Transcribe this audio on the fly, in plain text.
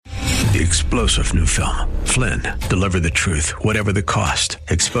The explosive new film, Flynn, deliver the truth, whatever the cost.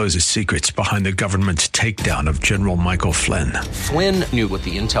 Exposes secrets behind the government's takedown of General Michael Flynn. Flynn knew what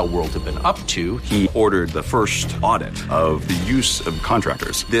the intel world had been up to. He ordered the first audit of the use of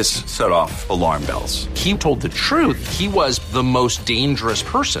contractors. This set off alarm bells. He told the truth. He was the most dangerous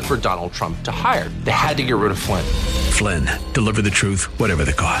person for Donald Trump to hire. They had to get rid of Flynn. Flynn, deliver the truth, whatever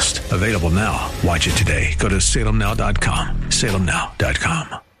the cost. Available now. Watch it today. Go to salemnow.com.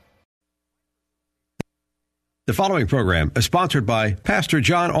 salemnow.com. The following program is sponsored by Pastor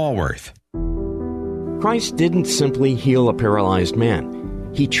John Allworth. Christ didn't simply heal a paralyzed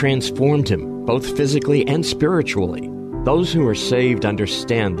man. He transformed him, both physically and spiritually. Those who are saved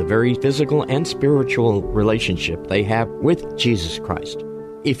understand the very physical and spiritual relationship they have with Jesus Christ.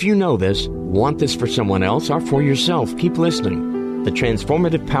 If you know this, want this for someone else or for yourself, keep listening. The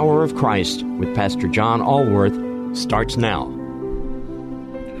Transformative Power of Christ with Pastor John Allworth starts now.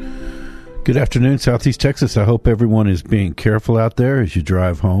 Good afternoon, Southeast Texas. I hope everyone is being careful out there as you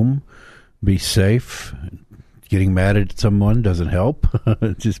drive home. Be safe. Getting mad at someone doesn't help.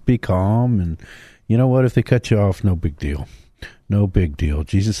 Just be calm. And you know what? If they cut you off, no big deal. No big deal.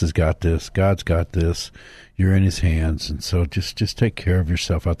 Jesus has got this. God's got this. You're in his hands. And so just take care of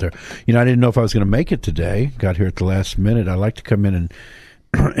yourself out there. You know, I didn't know if I was going to make it today. Got here at the last minute. I like to come in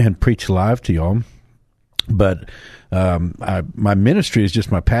and preach live to y'all. But my ministry is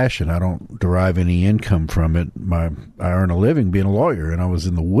just my passion. I don't derive any income from it. I earn a living being a lawyer, and I was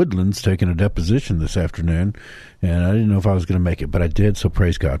in the Woodlands taking a deposition this afternoon, and I didn't know if I was going to make it, but I did, so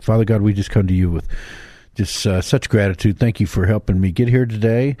praise God. Father God, we just come to you with just such gratitude. Thank you for helping me get here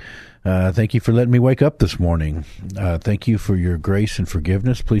today. Thank you for letting me wake up this morning. Thank you for your grace and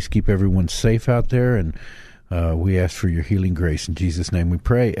forgiveness. Please keep everyone safe out there, and we ask for your healing grace. In Jesus' name we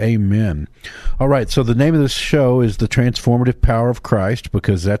pray. Amen. All right, so the name of this show is The Transformative Power of Christ,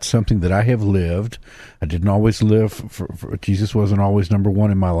 because that's something that I have lived. I didn't always live for Jesus wasn't always number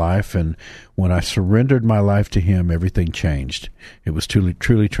one in my life, and when I surrendered my life to him, everything changed. It was truly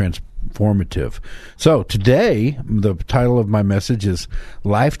transformative. So today, the title of my message is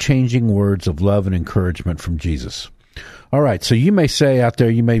Life-Changing Words of Love and Encouragement from Jesus. All right, so you may say out there,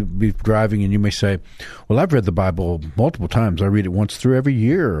 you may be driving and you may say, well, I've read the Bible multiple times. I read it once through every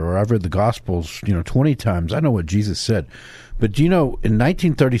year, or I've read the Gospels, 20 times. I know what Jesus said. But, in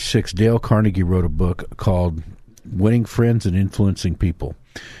 1936, Dale Carnegie wrote a book called Winning Friends and Influencing People.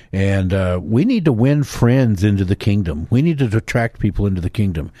 And we need to win friends into the kingdom. We need to attract people into the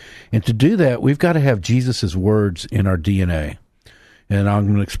kingdom. And to do that, we've got to have Jesus' words in our DNA. And I'm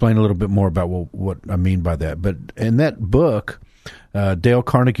going to explain a little bit more about what I mean by that. But in that book, Dale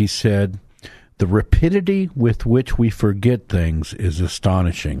Carnegie said, the rapidity with which we forget things is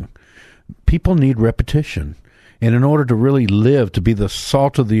astonishing. People need repetition. And in order to really live, to be the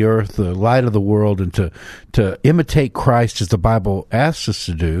salt of the earth, the light of the world, and to imitate Christ as the Bible asks us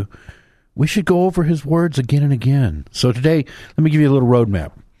to do, we should go over his words again and again. So today, let me give you a little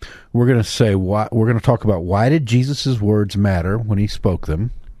roadmap. We're going to talk about why did Jesus' words matter when he spoke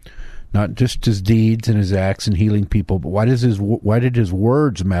them, not just his deeds and his acts and healing people, but why did his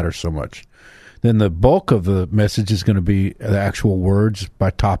words matter so much? Then the bulk of the message is going to be the actual words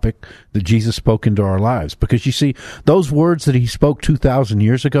by topic that Jesus spoke into our lives. Because you see, those words that he spoke 2,000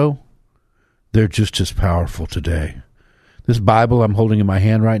 years ago, they're just as powerful today. This Bible I'm holding in my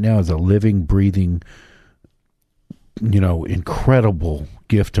hand right now is a living, breathing, incredible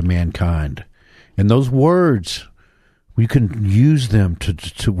gift to mankind. And those words, you can use them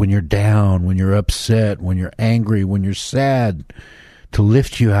to when you're down, when you're upset, when you're angry, when you're sad, to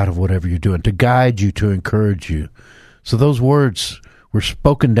lift you out of whatever you're doing, to guide you, to encourage you. So those words were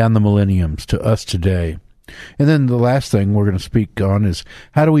spoken down the millenniums to us today. And then the last thing we're going to speak on is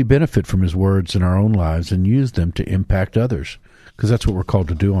how do we benefit from his words in our own lives and use them to impact others? Because that's what we're called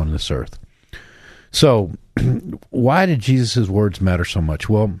to do on this earth. So why did Jesus' words matter so much?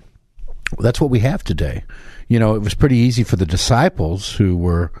 Well, that's what we have today. It was pretty easy for the disciples who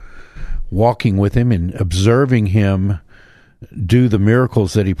were walking with him and observing him do the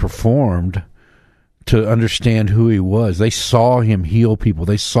miracles that he performed to understand who he was. They saw him heal people.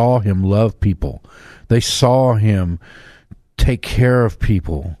 They saw him love people. They saw him take care of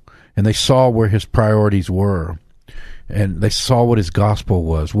people. And they saw where his priorities were. And they saw what his gospel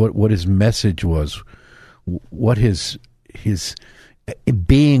was, what his message was, what his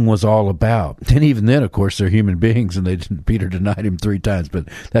being was all about. And even then, of course, they're human beings, and Peter denied him 3 times, but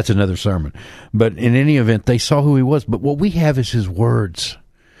that's another sermon. But in any event, they saw who he was. But what we have is his words,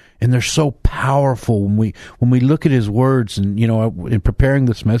 and they're so powerful when we look at his words. And in preparing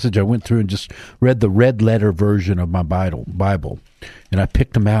this message, I went through and just read the red letter version of my Bible. and I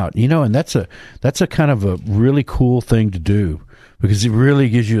picked them out. And that's a kind of a really cool thing to do, because it really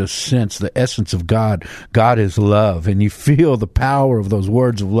gives you a sense, the essence of God. God is love, and you feel the power of those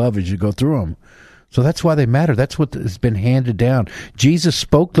words of love as you go through them. So that's why they matter. That's what has been handed down. Jesus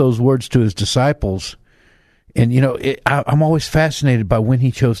spoke those words to his disciples, and I'm always fascinated by when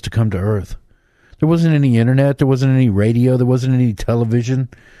he chose to come to earth. There wasn't any internet, there wasn't any radio, there wasn't any television.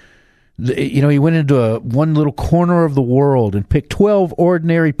 He went into one little corner of the world and picked 12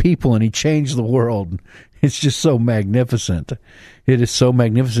 ordinary people, and he changed the world. It's just so magnificent. It is so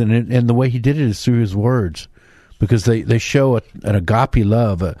magnificent, and the way he did it is through his words, because they show an agape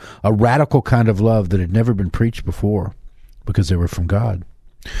love, a radical kind of love that had never been preached before, because they were from God.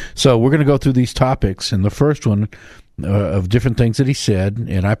 So we're going to go through these topics, and the first one of different things that he said,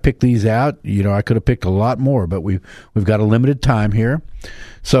 and I picked these out. I could have picked a lot more, but we've got a limited time here.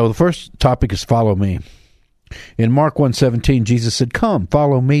 So the first topic is follow me. In Mark 1:17, Jesus said, "Come,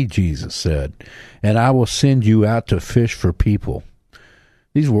 follow me," Jesus said, "and I will send you out to fish for people."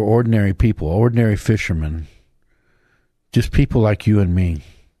 These were ordinary people, ordinary fishermen, just people like you and me,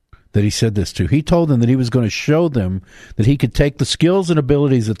 that he said this to. He told them that he was going to show them that he could take the skills and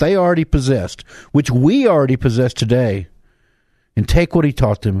abilities that they already possessed, which we already possess today, and take what he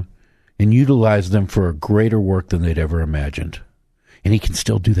taught them and utilize them for a greater work than they'd ever imagined. And he can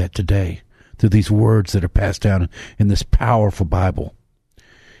still do that today through these words that are passed down in this powerful Bible.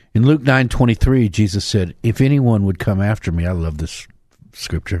 In Luke 9:23, Jesus said, "If anyone would come after me," I love this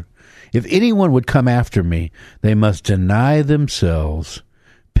scripture, "if anyone would come after me, they must deny themselves,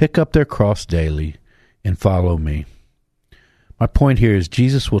 pick up their cross daily, and follow me." My point here is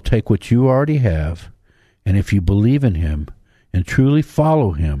Jesus will take what you already have, and if you believe in him and truly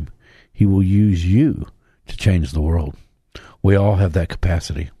follow him, he will use you to change the world. We all have that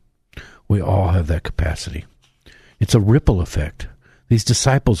capacity. We all have that capacity. It's a ripple effect. These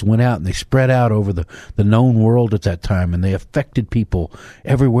disciples went out and they spread out over the known world at that time, and they affected people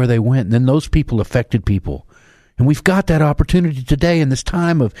everywhere they went. And then those people affected people. And we've got that opportunity today in this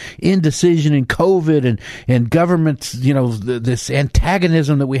time of indecision and COVID and governments, this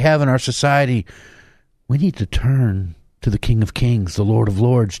antagonism that we have in our society. We need to turn to the King of Kings, the Lord of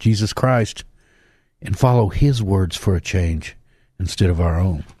Lords, Jesus Christ, and follow his words for a change instead of our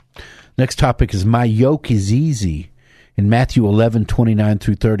own. Next topic is my yoke is easy. In Matthew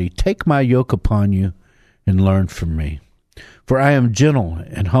 11:29-30, "Take my yoke upon you and learn from me. For I am gentle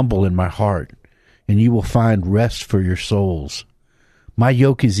and humble in my heart, and you will find rest for your souls. My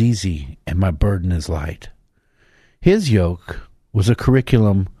yoke is easy and my burden is light." His yoke was a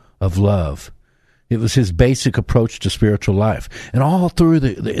curriculum of love. It was his basic approach to spiritual life. And all through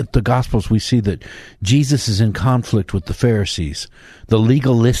the Gospels, we see that Jesus is in conflict with the Pharisees, the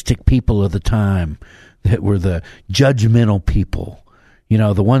legalistic people of the time that were the judgmental people,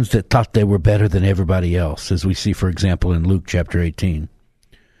 the ones that thought they were better than everybody else, as we see, for example, in Luke chapter 18.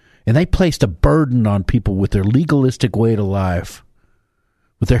 And they placed a burden on people with their legalistic way to life,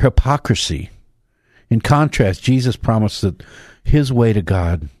 with their hypocrisy. In contrast, Jesus promised that his way to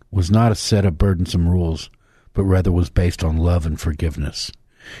God was not a set of burdensome rules, but rather was based on love and forgiveness.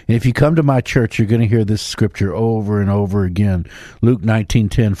 And if you come to my church, you're going to hear this scripture over and over again. Luke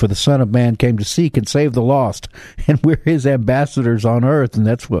 19:10, "For the Son of Man came to seek and save the lost," and we're his ambassadors on earth, and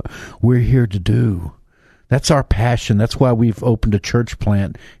that's what we're here to do. That's our passion. That's why we've opened a church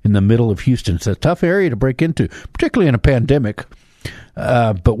plant in the middle of Houston. It's a tough area to break into, particularly in a pandemic.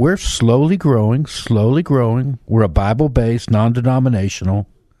 But we're slowly growing. We're a Bible-based, non-denominational,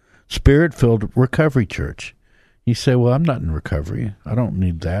 Spirit-filled recovery church. You say, "Well, I'm not in recovery. I don't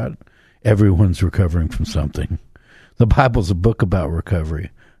need that." Everyone's recovering from something. The Bible's a book about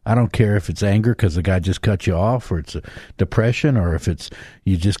recovery. I don't care if it's anger because the guy just cut you off, or it's a depression, or if it's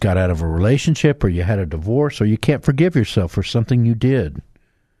you just got out of a relationship, or you had a divorce, or you can't forgive yourself for something you did.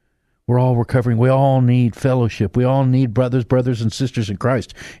 We're all recovering. We all need fellowship. We all need brothers and sisters in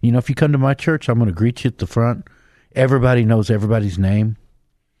Christ. If you come to my church, I'm going to greet you at the front. Everybody knows everybody's name.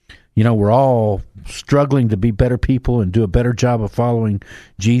 We're all struggling to be better people and do a better job of following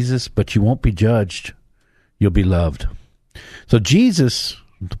Jesus, but you won't be judged. You'll be loved. So Jesus,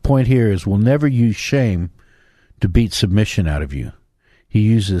 the point here is, will never use shame to beat submission out of you. He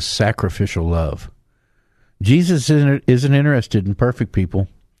uses sacrificial love. Jesus isn't interested in perfect people.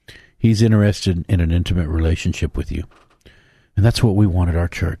 He's interested in an intimate relationship with you. And that's what we want at our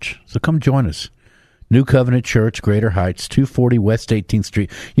church. So come join us. New Covenant Church, Greater Heights, 240 West 18th Street.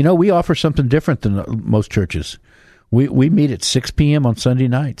 We offer something different than most churches. We meet at 6 p.m. on Sunday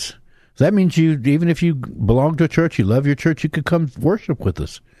nights. So that means even if you belong to a church, you love your church, you could come worship with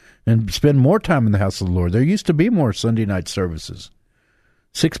us. and spend more time in the house of the Lord. There used to be more Sunday night services.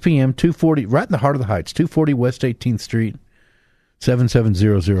 6 p.m., 240, right in the heart of the Heights, 240 West 18th Street,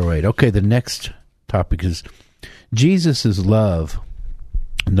 77008. Okay, the next topic is Jesus' love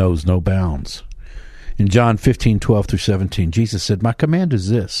knows no bounds. In John 15:12 through 17, Jesus said, "My command is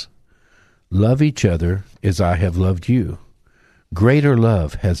this, love each other as I have loved you. Greater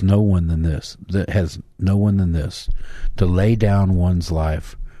love has no one than this, to lay down one's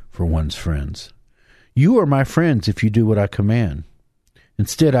life for one's friends. You are my friends if you do what I command.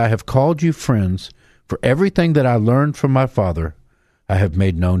 Instead, I have called you friends, for everything that I learned from my Father I have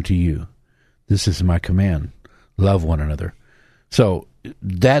made known to you. This is my command, love one another." So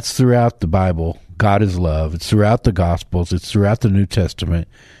that's throughout the Bible. God is love. It's throughout the Gospels. It's throughout the New Testament.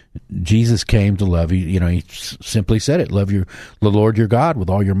 Jesus came to love you. He simply said it. Love the Lord your God with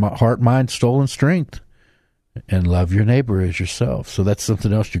all your heart, mind, soul, and strength. And love your neighbor as yourself. So that's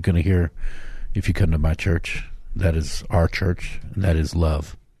something else you're going to hear if you come to my church. That is our church, and that is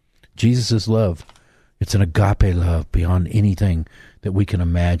love. Jesus is love. It's an agape love beyond anything that we can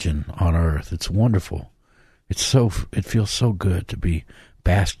imagine on earth. It's wonderful. It feels so good to be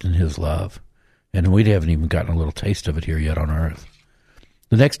basked in his love. And we haven't even gotten a little taste of it here yet on earth.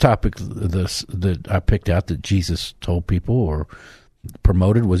 The next topic that I picked out that Jesus told people or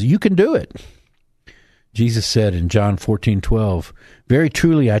promoted was, you can do it. Jesus said in John 14:12, "Very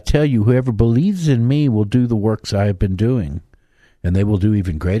truly I tell you, whoever believes in me will do the works I have been doing, and they will do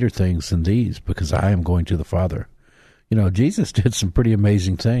even greater things than these, because I am going to the Father." Jesus did some pretty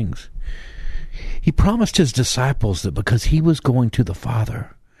amazing things. He promised his disciples that because he was going to the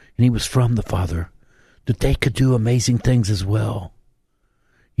Father, and he was from the Father, that they could do amazing things as well.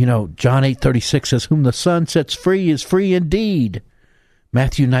 John 8:36 says, "Whom the Son sets free is free indeed."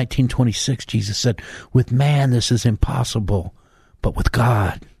 Matthew 19:26, Jesus said, "With man this is impossible, but with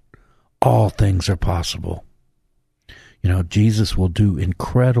God all things are possible." Jesus will do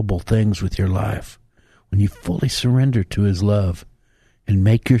incredible things with your life when you fully surrender to his love and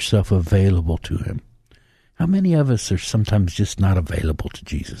make yourself available to him. How many of us are sometimes just not available to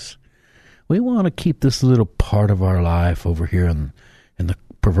Jesus? We want to keep this little part of our life over here in the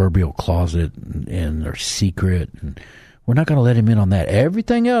proverbial closet and our secret, and we're not going to let him in on that.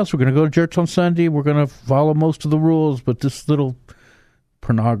 Everything else, we're going to go to church on Sunday, we're going to follow most of the rules, but this little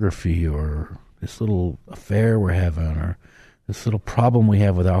pornography or this little affair we're having or this little problem we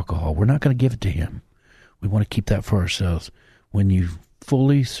have with alcohol, we're not going to give it to him. We want to keep that for ourselves. When you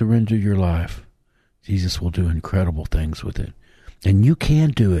fully surrender your life, Jesus will do incredible things with it. And you can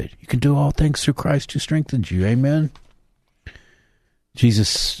do it. You can do all things through Christ who strengthens you. Amen?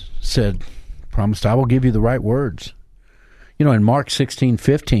 Jesus promised, "I will give you the right words." In Mark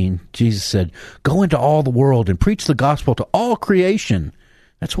 16:15, Jesus said, "Go into all the world and preach the gospel to all creation."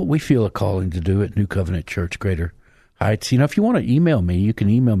 That's what we feel a calling to do at New Covenant Church, Greater Heights. If you want to email me, you can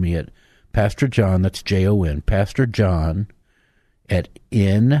email me at Pastor John, that's Jon, Pastor John at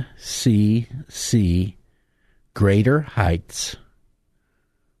NCC Greater Heights,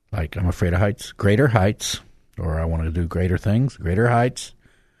 like I'm afraid of heights, Greater Heights, or I want to do greater things,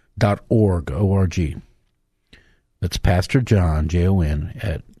 greaterheights.org, O-R-G. That's Pastor John, Jon,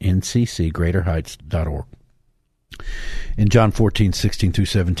 at nccgreaterheights.org. In John 14:16 through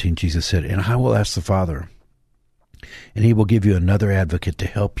 17, Jesus said, "And I will ask the Father, and he will give you another advocate to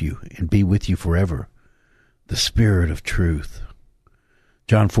help you and be with you forever, the Spirit of truth."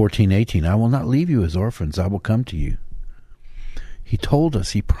 John 14:18, "I will not leave you as orphans, I will come to you." He told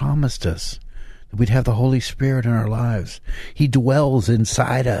us, he promised us that we'd have the Holy Spirit in our lives. He dwells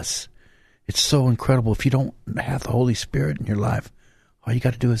inside us. It's so incredible. If you don't have the Holy Spirit in your life, all you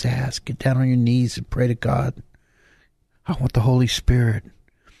got to do is ask. Get down on your knees and pray to God. I want the Holy Spirit.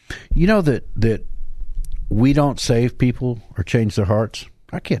 You know that we don't save people or change their hearts?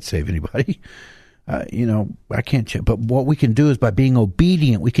 I can't save anybody. I can't. But what we can do is by being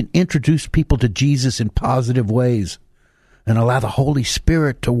obedient, we can introduce people to Jesus in positive ways and allow the Holy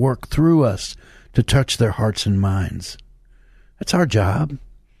Spirit to work through us to touch their hearts and minds. That's our job.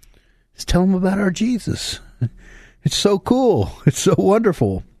 Just tell them about our Jesus. It's so cool. It's so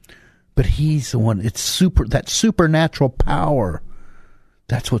wonderful. But he's the one. It's that supernatural power.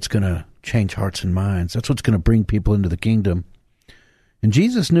 That's what's going to change hearts and minds. That's what's going to bring people into the kingdom. And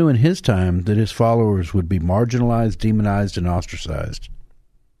Jesus knew in his time that his followers would be marginalized, demonized, and ostracized.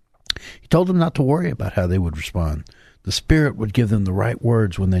 He told them not to worry about how they would respond. The Spirit would give them the right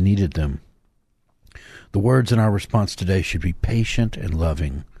words when they needed them. The words in our response today should be patient and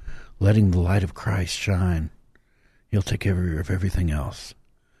loving, letting the light of Christ shine. He'll take care of everything else.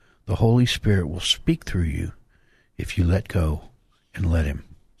 The Holy Spirit will speak through you if you let go and let him.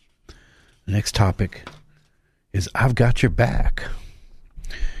 The next topic is I've got your back.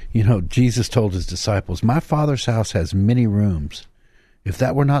 You know, Jesus told his disciples, my Father's house has many rooms. If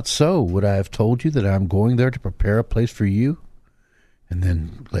that were not so, would I have told you that I'm going there to prepare a place for you? And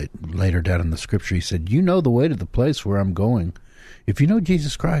then later down in the scripture, he said, you know the way to the place where I'm going. If you know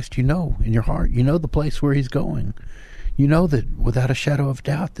Jesus Christ, you know in your heart, you know the place where he's going. You know that without a shadow of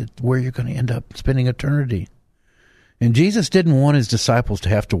doubt that where you're going to end up spending eternity. And Jesus didn't want his disciples to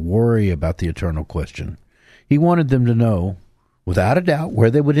have to worry about the eternal question. He wanted them to know, without a doubt,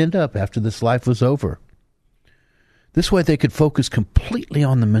 where they would end up after this life was over. This way they could focus completely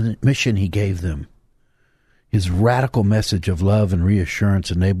on the mission he gave them. His radical message of love and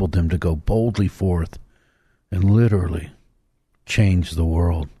reassurance enabled them to go boldly forth and literally change the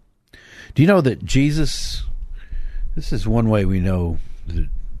world. Do you know that Jesus, this is one way we know that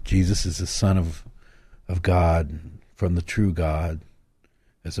Jesus is the Son of God, from the true God,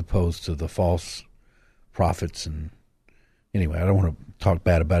 as opposed to the false prophets. And anyway, I don't want to talk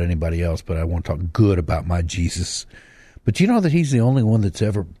bad about anybody else, but I want to talk good about my Jesus. But you know that he's the only one that's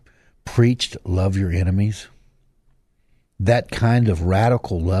ever preached love your enemies? That kind of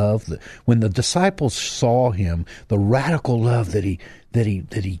radical love. When the disciples saw him, the radical love that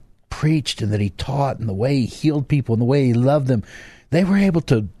he preached and that he taught, and the way he healed people and the way he loved them, they were able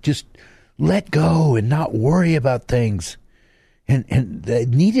to just let go and not worry about things. And they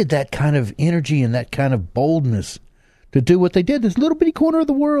needed that kind of energy and that kind of boldness to do what they did, this little bitty corner of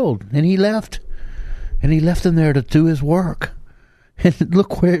the world. And he left. And he left them there to do his work. And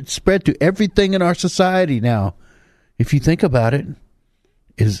look where it spread to everything in our society now. If you think about it,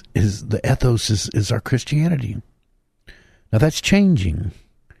 is the ethos is our Christianity. Now that's changing,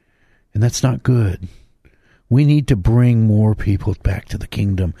 and that's not good. We need to bring more people back to the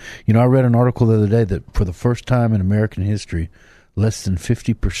kingdom. You know, I read an article the other day that for the first time in American history, less than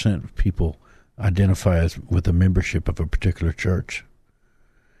 50% of people identify with a membership of a particular church.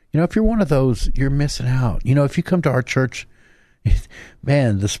 You know, if you're one of those, you're missing out. You know, if you come to our church,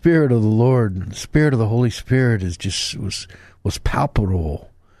 man, the Spirit of the Lord, the Spirit of the Holy Spirit is just was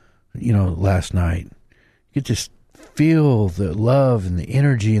palpable, you know, last night. You could just feel the love and the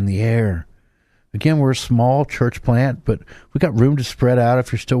energy in the air. Again, we're a small church plant, but we got room to spread out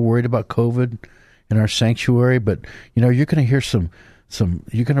if you're still worried about COVID in our sanctuary. But, you know, you're going to hear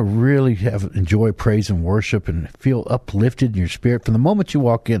you're going to really enjoy praise and worship and feel uplifted in your spirit. From the moment you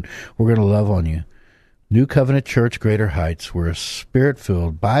walk in, we're going to love on you. New Covenant Church, Greater Heights. We're a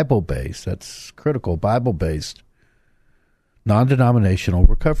spirit-filled, Bible-based, that's critical, Bible-based, non-denominational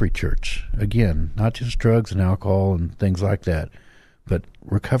recovery church. Again, not just drugs and alcohol and things like that, but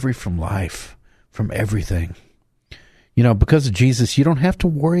recovery from life, from everything. You know, because of Jesus, you don't have to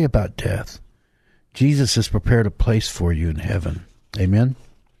worry about death. Jesus has prepared a place for you in heaven. Amen?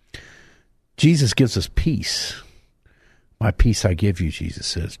 Jesus gives us peace. My peace I give you, Jesus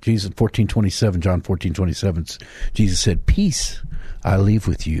says. Jesus 14:27, John 14:27, Jesus said, peace I leave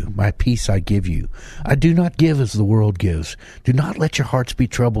with you. My peace I give you. I do not give as the world gives. Do not let your hearts be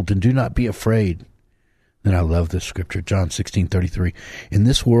troubled, and do not be afraid. Then I love this scripture, John 16:33. In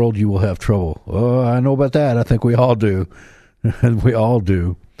this world you will have trouble. Oh, I know about that. I think we all do. We all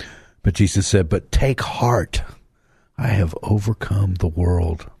do. But Jesus said, but take heart. I have overcome the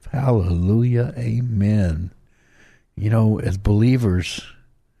world. Hallelujah. Amen. You know, as believers,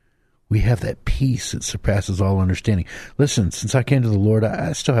 we have that peace that surpasses all understanding. Listen, since I came to the Lord,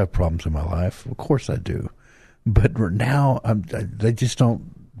 I still have problems in my life. Of course I do. But now, they just don't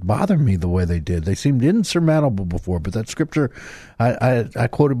bother me the way they did. They seemed insurmountable before. But that scripture I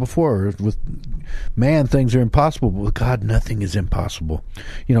quoted before, with man, things are impossible. But with God, nothing is impossible.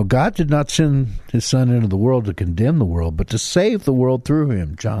 You know, God did not send his Son into the world to condemn the world, but to save the world through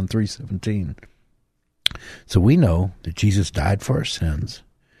him. John 3:17. So we know that Jesus died for our sins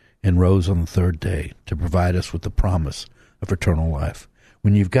and rose on the third day to provide us with the promise of eternal life.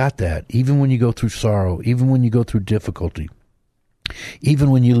 When you've got that, even when you go through sorrow, even when you go through difficulty,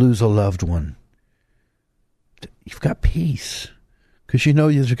 even when you lose a loved one, you've got peace because you know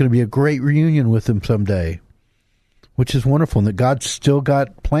there's going to be a great reunion with him someday, which is wonderful, and that God's still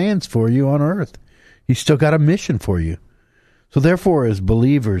got plans for you on earth. He's still got a mission for you. So therefore, as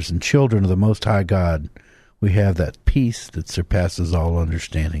believers and children of the Most High God, we have that peace that surpasses all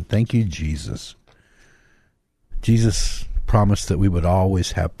understanding. Thank you, Jesus. Jesus promised that we would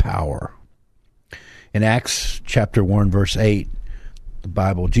always have power. In Acts chapter 1, verse 8, the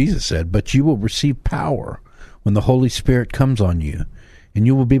Bible, Jesus said, but you will receive power when the Holy Spirit comes on you, and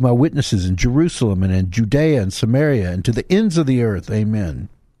you will be my witnesses in Jerusalem and in Judea and Samaria and to the ends of the earth. Amen.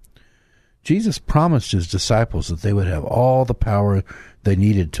 Jesus promised his disciples that they would have all the power they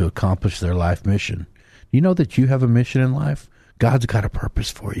needed to accomplish their life mission. You know that you have a mission in life? God's got a purpose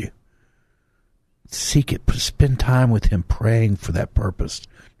for you. Seek it. Spend time with him praying for that purpose,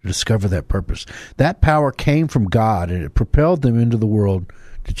 to discover that purpose. That power came from God, and it propelled them into the world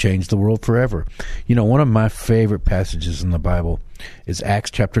to change the world forever. You know, one of my favorite passages in the Bible is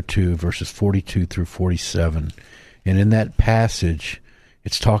Acts chapter 2, verses 42 through 47. And in that passage,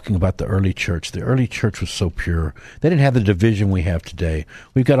 it's talking about the early church. The early church was so pure. They didn't have the division we have today.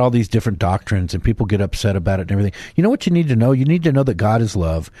 We've got all these different doctrines, and people get upset about it and everything. You know what you need to know? You need to know that God is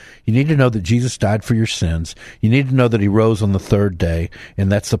love. You need to know that Jesus died for your sins. You need to know that he rose on the third day,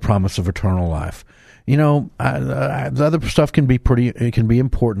 and that's the promise of eternal life. You know, the other stuff can be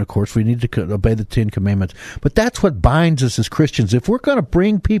important, of course. We need to obey the 10 Commandments. But that's what binds us as Christians. If we're going to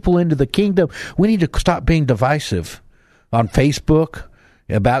bring people into the kingdom, we need to stop being divisive on Facebook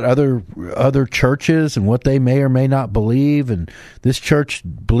about other churches and what they may or may not believe, and this church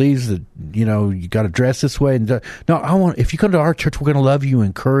believes that, you know, you got to dress this way. And no, if you come to our church, we're going to love you,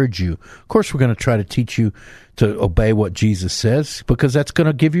 encourage you. Of course, we're going to try to teach you to obey what Jesus says, because that's going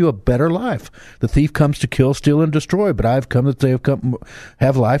to give you a better life. The thief comes to kill, steal, and destroy, but I've come that they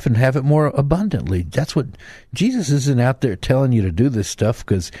have life and have it more abundantly. That's what Jesus isn't out there telling you to do this stuff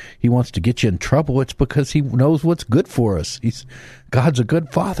because he wants to get you in trouble. It's because he knows what's good for us. God's a good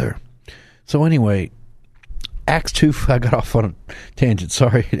father. So anyway, Acts 2, I got off on a tangent,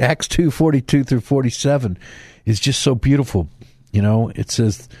 sorry. Acts 2, 42 through 47 is just so beautiful. You know, it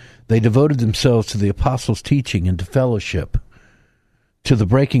says, they devoted themselves to the apostles' teaching and to fellowship, to the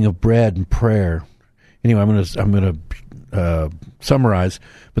breaking of bread and prayer. Anyway, I'm going to summarize.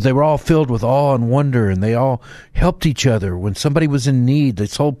 But they were all filled with awe and wonder, and they all helped each other. When somebody was in need, they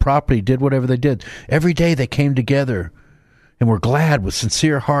sold property, did whatever they did. Every day they came together and were glad with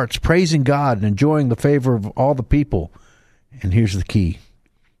sincere hearts, praising God and enjoying the favor of all the people. And here's the key,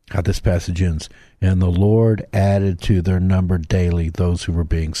 how this passage ends. And the Lord added to their number daily those who were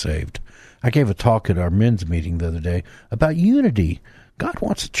being saved. I gave a talk at our men's meeting the other day about unity. God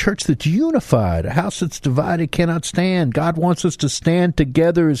wants a church that's unified. A house that's divided cannot stand. God wants us to stand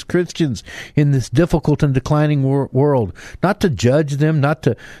together as Christians in this difficult and declining world. Not to judge them, not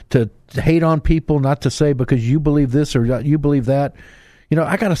to hate on people, not to say because you believe this or you believe that. You know,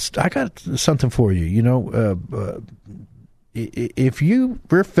 I got something for you. You know, if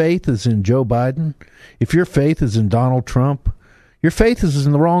your faith is in Joe Biden, if your faith is in Donald Trump, your faith is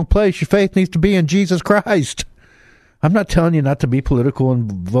in the wrong place. Your faith needs to be in Jesus Christ. I'm not telling you not to be political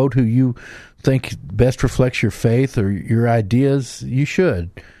and vote who you think best reflects your faith or your ideas. You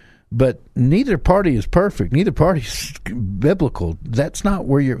should. But neither party is perfect. Neither party is biblical. That's not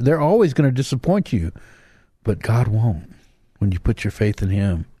where they're always going to disappoint you. But God won't when you put your faith in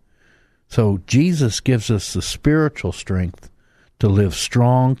him. So Jesus gives us the spiritual strength to live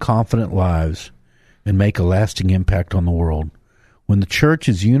strong, confident lives and make a lasting impact on the world. When the church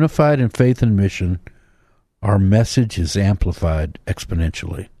is unified in faith and mission, our message is amplified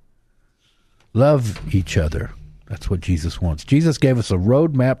exponentially. Love each other. That's what Jesus wants. Jesus gave us a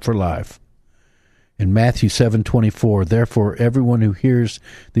roadmap for life. In Matthew 7:24, therefore everyone who hears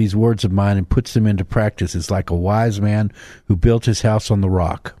these words of mine and puts them into practice is like a wise man who built his house on the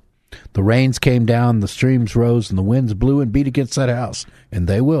rock. The rains came down, the streams rose, and the winds blew and beat against that house, and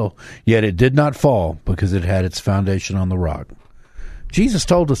they will. Yet it did not fall because it had its foundation on the rock. Jesus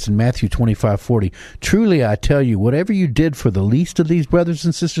told us in Matthew 25:40, truly I tell you, whatever you did for the least of these brothers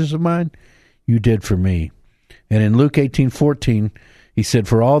and sisters of mine, you did for me. And in Luke 18:14, he said,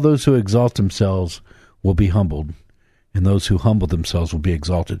 for all those who exalt themselves will be humbled, and those who humble themselves will be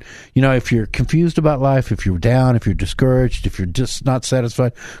exalted. You know, if you're confused about life, if you're down, if you're discouraged, if you're just not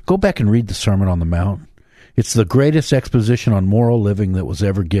satisfied, go back and read the Sermon on the Mount. It's the greatest exposition on moral living that was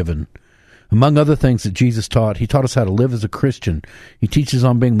ever given. Among other things that Jesus taught, he taught us how to live as a Christian. He teaches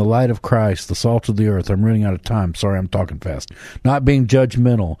on being the light of Christ, the salt of the earth. I'm running out of time. Sorry, I'm talking fast. Not being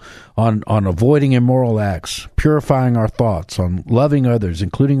judgmental, on avoiding immoral acts, purifying our thoughts, on loving others,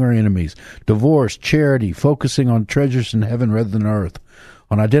 including our enemies, divorce, charity, focusing on treasures in heaven rather than earth,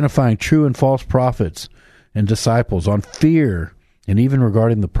 on identifying true and false prophets and disciples, on fear, and even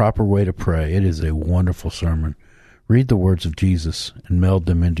regarding the proper way to pray. It is a wonderful sermon. Read the words of Jesus and meld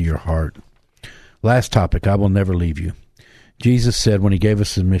them into your heart. Last topic, I will never leave you. Jesus said when he gave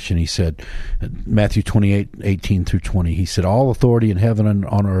us his mission, he said, Matthew 28:18 through 20, he said, all authority in heaven and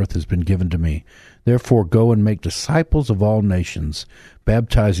on earth has been given to me. Therefore go and make disciples of all nations,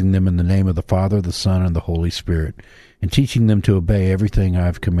 baptizing them in the name of the Father, the Son, and the Holy Spirit, and teaching them to obey everything I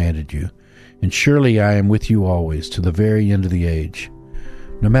have commanded you. And surely I am with you always to the very end of the age.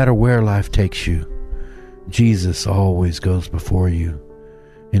 No matter where life takes you, Jesus always goes before you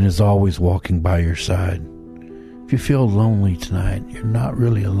and is always walking by your side. If you feel lonely tonight, you're not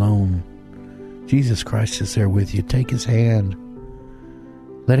really alone. Jesus Christ is there with you. Take his hand.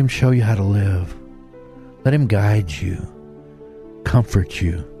 Let him show you how to live. Let him guide you, comfort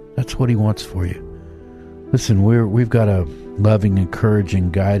you. That's what he wants for you. Listen, we've got a loving,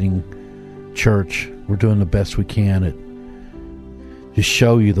 encouraging, guiding church. We're doing the best we can at just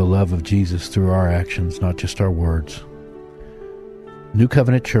show you the love of Jesus through our actions, not just our words. New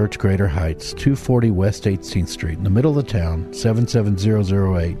Covenant Church, Greater Heights, 240 West 18th Street, in the middle of the town,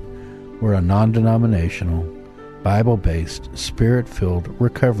 77008. We're a non-denominational, Bible-based, Spirit-filled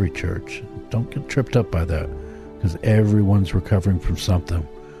recovery church. Don't get tripped up by that, because everyone's recovering from something.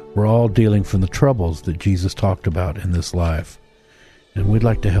 We're all dealing from the troubles that Jesus talked about in this life. And we'd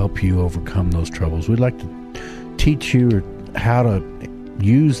like to help you overcome those troubles. We'd like to teach you how to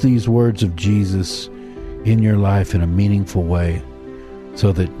use these words of Jesus in your life in a meaningful way,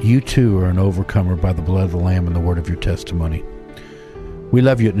 so that you too are an overcomer by the blood of the Lamb and the word of your testimony. We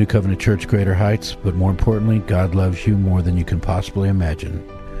love you at New Covenant Church, Greater Heights, but more importantly, God loves you more than you can possibly imagine.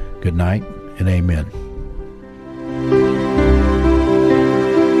 Good night and amen.